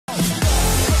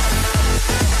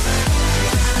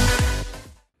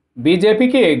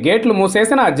బీజేపీకి గేట్లు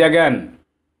మూసేసిన జగన్.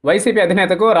 వైసీపీ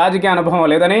అధినేతకు రాజకీయ అనుభవం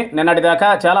లేదని నిన్నటిదాకా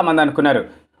చాలామంది అనుకున్నారు.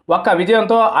 ఒక్క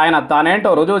విజయంతో ఆయన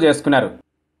తానేంటో రుజువు చేసుకున్నారు.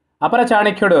 అపర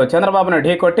చాణక్యుడు చంద్రబాబును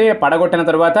ఢీకొట్టి పడగొట్టిన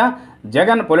తరువాత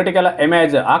జగన్ పొలిటికల్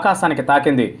ఇమేజ్ ఆకాశానికి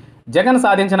తాకింది. జగన్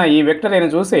సాధించిన ఈ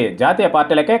విక్టరీని చూసి జాతీయ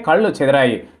పార్టీలకే కళ్ళు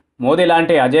చెదిరాయి. మోదీ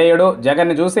లాంటి అజేయుడు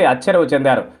జగన్ని చూసి ఆశ్చర్యం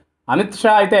చెందారు. అమిత్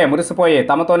షా అయితే మురిసిపోయి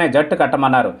తమతోనే జట్టు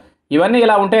కట్టమన్నారు. ఇవన్నీ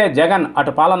ఇలా ఉంటే జగన్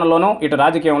అటు పాలనలోనూ ఇటు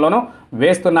రాజకీయంలోనూ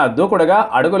వేస్తున్న దూకుడుగా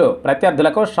అడుగులు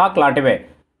ప్రత్యర్థులకు షాక్ లాంటివే.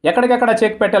 ఎక్కడికెక్కడ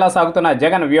చెక్ పెట్టేలా సాగుతున్న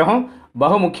జగన్ వ్యూహం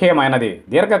బహుముఖ్యమైనది,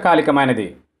 దీర్ఘకాలికమైనది.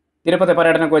 తిరుపతి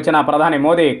పర్యటనకు వచ్చిన ప్రధాని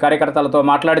మోదీ కార్యకర్తలతో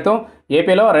మాట్లాడుతూ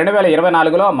ఏపీలో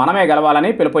 2024లో మనమే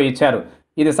గెలవాలని పిలుపు ఇచ్చారు.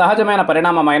 ఇది సహజమైన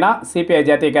పరిణామమైన సిపిఐ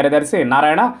జాతీయ కార్యదర్శి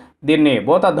నారాయణ దీన్ని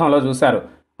భూతద్దంలో చూశారు.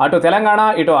 అటు తెలంగాణ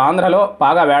ఇటు ఆంధ్రలో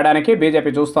పాగా వేయడానికి బీజేపీ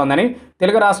చూస్తోందని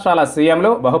తెలుగు రాష్ట్రాల సీఎంలు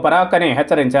బహుపరాక్కని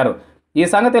హెచ్చరించారు. ఈ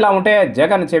సంగతి ఇలా ఉంటే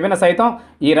జగన్ చెవిన సైతం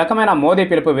ఈ రకమైన మోదీ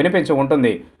పిలుపు వినిపించి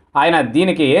ఉంటుంది. ఆయన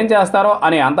దీనికి ఏం చేస్తారో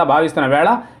అని అంతా భావిస్తున్న వేళ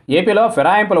ఏపీలో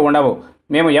ఫిరాయింపులు ఉండవు,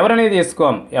 మేము ఎవరిని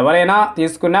తీసుకోం, ఎవరైనా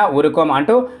తీసుకున్నా ఊరుకోం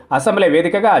అంటూ అసెంబ్లీ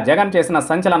వేదికగా జగన్ చేసిన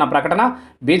సంచలన ప్రకటన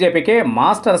బీజేపీకి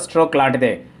మాస్టర్ స్ట్రోక్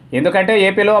లాంటిదే. ఎందుకంటే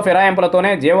ఏపీలో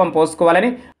ఫిరాయింపులతోనే జీవం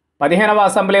పోసుకోవాలని, 15వ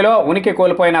అసెంబ్లీలో ఉనికి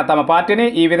కోల్పోయిన తమ పార్టీని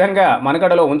ఈ విధంగా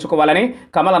మనుగడలో ఉంచుకోవాలని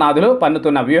కమలనాథులు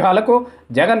పన్నుతున్న వ్యూహాలకు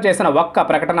జగన్ చేసిన ఒక్క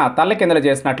ప్రకటన తల్లకిందులు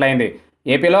చేసినట్లయింది.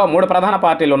 ఏపీలో 3 ప్రధాన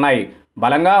పార్టీలు ఉన్నాయి.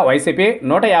 బలంగా వైసీపీ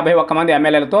 151 మంది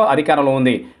ఎమ్మెల్యేలతో అధికారంలో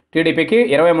ఉంది. టీడీపీకి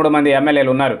 23 మంది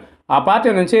ఎమ్మెల్యేలు ఉన్నారు. ఆ పార్టీ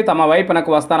నుంచి తమ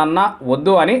వైపునకు వస్తానన్నా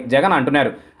వద్దు అని జగన్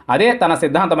అంటున్నారు. అదే తన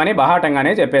సిద్ధాంతమని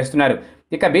బహాటంగానే చెప్పేస్తున్నారు.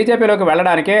 ఇక బీజేపీలోకి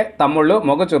వెళ్లడానికే తమ్ముళ్ళు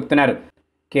మొగ్గు చూపుతున్నారు.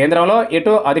 కేంద్రంలో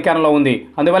ఇటు అధికారంలో ఉంది.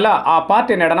 అందువల్ల ఆ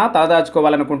పార్టీ నీడన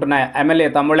తలదాచుకోవాలనుకుంటున్న ఎమ్మెల్యే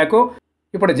తమ్ముళ్లకు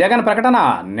ఇప్పుడు జగన్ ప్రకటన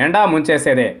నిండా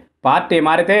ముంచేసేదే. పార్టీ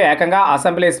మారితే ఏకంగా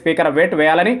అసెంబ్లీ స్పీకర్ వేటు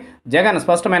వేయాలని జగన్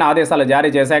స్పష్టమైన ఆదేశాలు జారీ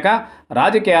చేశాక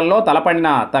రాజకీయాల్లో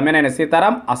తలపడిన తమ్మినేని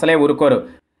సీతారాం అసలే ఊరుకోరు.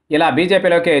 ఇలా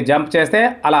బీజేపీలోకి జంప్ చేస్తే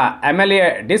అలా ఎమ్మెల్యే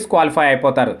డిస్క్వాలిఫై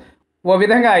అయిపోతారు. ఓ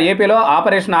విధంగా ఏపీలో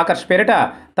ఆపరేషన్ ఆకర్ష్ పేరిట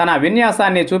తన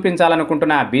విన్యాసాన్ని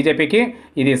చూపించాలనుకుంటున్న బీజేపీకి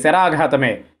ఇది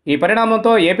శరాఘాతమే. ఈ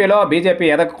పరిణామంతో ఏపీలో బీజేపీ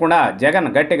ఎదగకుండా జగన్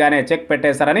గట్టిగానే చెక్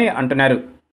పెట్టేశారని అంటున్నారు.